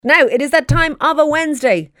Now, it is that time of a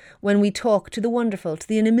Wednesday when we talk to the wonderful, to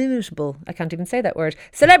the inimitable, I can't even say that word,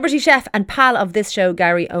 celebrity chef and pal of this show,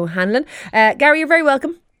 Gary O'Hanlon. Gary, you're very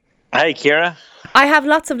welcome. Hi, Ciara. I have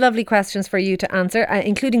lots of lovely questions for you to answer,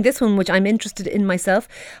 including this one, which I'm interested in myself.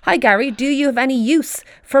 Hi, Gary, do you have any use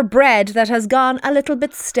for bread that has gone a little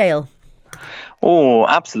bit stale? Oh,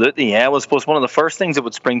 absolutely, yeah. Well, I suppose one of the first things that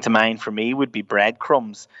would spring to mind for me would be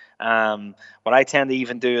breadcrumbs. What I tend to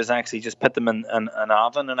even do is actually just put them in an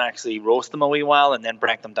oven and actually roast them a wee while and then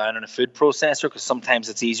break them down in a food processor, because sometimes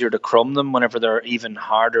it's easier to crumb them whenever they're even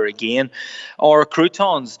harder again. Or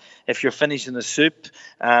croutons, if you're finishing a soup,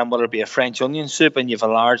 whether it be a French onion soup and you have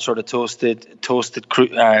a large sort of toasted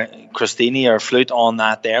crostini or flute on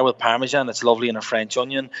that there with Parmesan, it's lovely in a French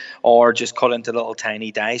onion, or just cut into little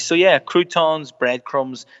tiny dice. So yeah, croutons,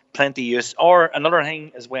 breadcrumbs, plenty use. Or another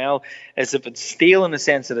thing as well is if it's stale in the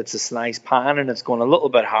sense that it's a sliced pan and it's going a little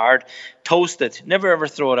bit hard, toast it. Never ever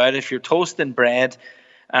throw it out. If you're toasting bread,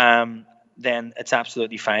 then it's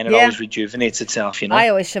absolutely fine. It always rejuvenates itself, you know. I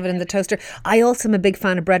always shove it in the toaster. I also am a big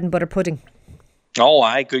fan of bread and butter pudding. Oh,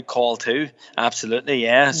 aye, good call too. Absolutely,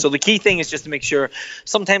 yeah. So the key thing is just to make sure,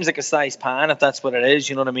 sometimes like a sliced pan, if that's what it is,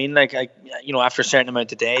 you know what I mean? Like, after a certain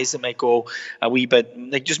amount of days, it might go a wee bit,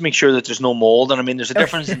 like just make sure that there's no mold. And I mean, there's a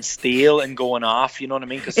difference in stale and going off, you know what I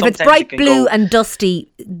mean? Because if it's bright blue and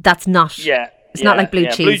dusty, that's not. Yeah. It's not like blue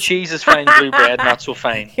cheese. Blue cheese is fine, blue bread, not so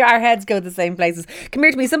fine. Our heads go the same places. Come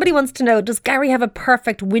here to me. Somebody wants to know, does Gary have a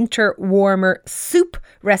perfect winter warmer soup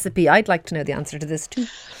recipe? I'd like to know the answer to this too.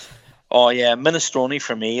 Oh yeah, minestrone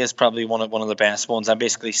for me is probably one of the best ones. I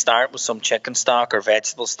basically start with some chicken stock or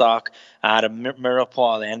vegetable stock, add a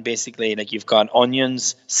mirepoix, then basically like you've got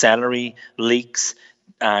onions, celery, leeks,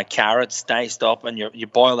 carrots diced up, and you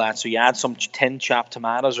boil that. So you add some tin chopped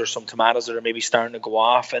tomatoes or some tomatoes that are maybe starting to go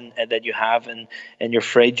off and that you have in your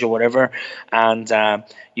fridge or whatever, and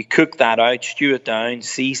you cook that out, stew it down,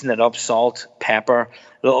 season it up, salt, pepper,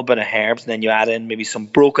 a little bit of herbs, and then you add in maybe some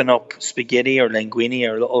broken up spaghetti or linguine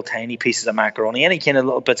or little tiny pieces of macaroni, any kind of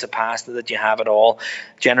little bits of pasta that you have at all.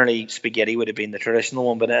 Generally spaghetti would have been the traditional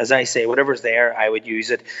one, but as I say, whatever's there, I would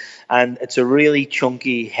use it. And it's a really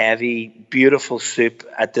chunky, heavy, beautiful soup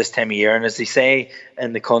at this time of year. And as they say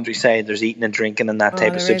in the countryside, there's eating and drinking and that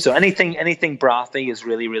type of soup. So anything brothy is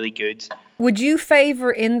really, really good. Would you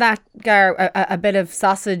favour in that, Gar, a bit of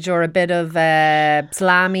sausage or a bit of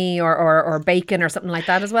salami or bacon or something like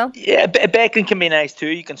that as well? Yeah, bacon can be nice too.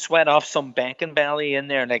 You can sweat off some bacon belly in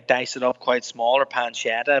there and like dice it up quite small, or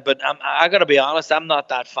pancetta. But I got to be honest, I'm not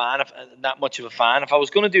that much of a fan. If I was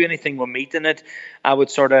going to do anything with meat in it, I would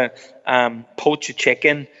sort of poach a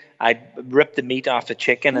chicken. I'd rip the meat off the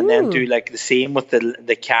chicken and then do like the same with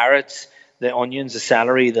the carrots, the onions, the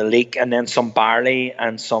celery, the leek, and then some barley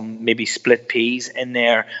and some maybe split peas in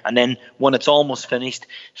there. And then when it's almost finished,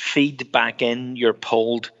 feed back in your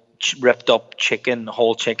pulled, ripped up chicken,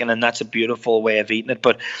 whole chicken, and that's a beautiful way of eating it.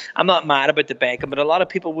 But I'm not mad about the bacon, but a lot of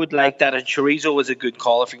people would like that. And chorizo is a good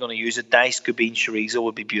call if you're going to use it. Diced Cubine chorizo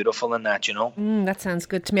would be beautiful in that, you know. That sounds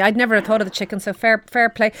good to me. I'd never thought of the chicken, so fair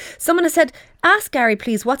play. Someone has said, ask Gary,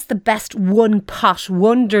 please, what's the best one pot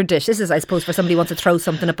wonder dish? This is, I suppose, for somebody who wants to throw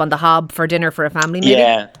something up on the hob for dinner for a family,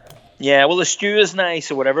 maybe. Yeah, well, the stew is nice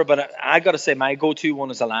or whatever, but I got to say my go-to one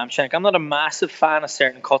is a lamb shank. I'm not a massive fan of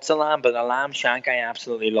certain cuts of lamb, but a lamb shank I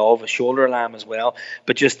absolutely love, a shoulder lamb as well.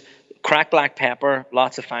 But just crack black pepper,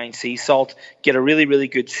 lots of fine sea salt, get a really, really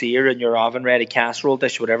good sear in your oven-ready casserole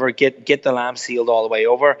dish, whatever. Get the lamb sealed all the way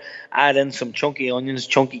over. Add in some chunky onions,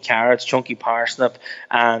 chunky carrots, chunky parsnip,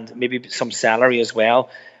 and maybe some celery as well.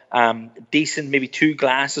 Decent, maybe 2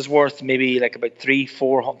 glasses worth, maybe like about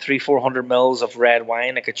 400 mils of red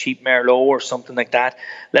wine, like a cheap Merlot or something like that.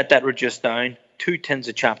 Let that reduce down. 2 tins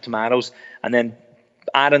of chopped tomatoes, and then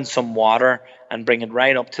add in some water and bring it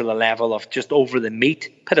right up to the level of just over the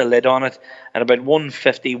meat. Put a lid on it at about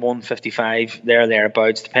 150, 155,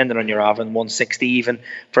 thereabouts, depending on your oven, 160 even,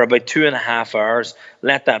 for about 2.5 hours.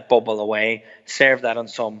 Let that bubble away. Serve that on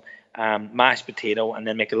some mashed potato, and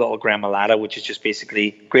then make a little gremolata, which is just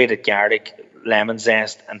basically grated garlic, lemon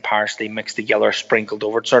zest and parsley mixed together, sprinkled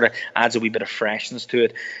over. It sort of adds a wee bit of freshness to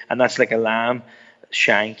it, and that's like a lamb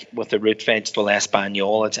shank with the root vegetable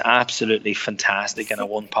espagnole. It's absolutely fantastic and a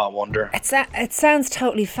one pot wonder. It sounds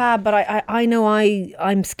totally fab, but I know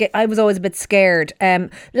I'm scared. I was always a bit scared.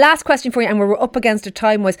 Last question for you, and we're up against a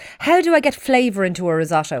time, was how do I get flavour into a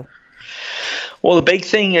risotto? Well, the big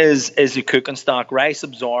thing is the cooking stock. Rice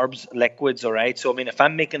absorbs liquids, all right? So, I mean, if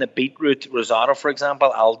I'm making a beetroot risotto, for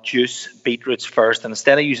example, I'll juice beetroots first. And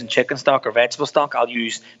instead of using chicken stock or vegetable stock, I'll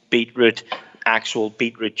use actual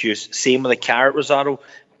beetroot juice. Same with a carrot risotto.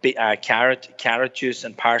 carrot juice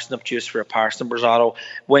and parsnip juice for a parsnip risotto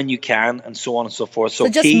when you can, and so on and so forth. So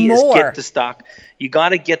just key more. is get the stock. You got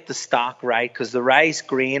to get the stock right, because the rice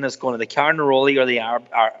grain is going to, the carnaroli or the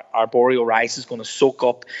arborio rice is going to soak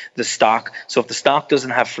up the stock. So if the stock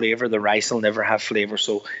doesn't have flavour, the rice will never have flavour.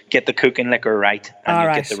 So get the cooking liquor right, and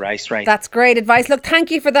you get the rice right. That's great advice. Look,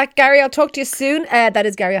 thank you for that, Gary. I'll talk to you soon. That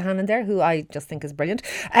is Gary O'Hanlon there, who I just think is brilliant.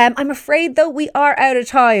 I'm afraid, though, we are out of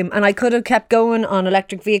time, and I could have kept going on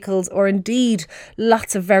electric vehicles, or indeed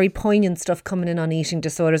lots of very poignant stuff coming in on eating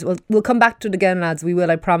disorders. We'll come back to it again, lads. We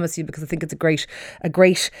will, I promise you, because I think it's a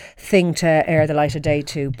great thing to air the light of day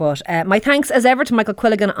to. But my thanks as ever to Michael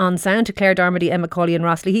Quilligan on sound, to Claire Darmody, Emma Cawley and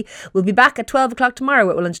Ross Leahy. We'll be back at 12 o'clock tomorrow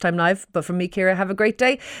at Lunchtime Live. But from me, Ciara, have a great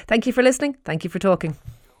day. Thank you for listening. Thank you for talking.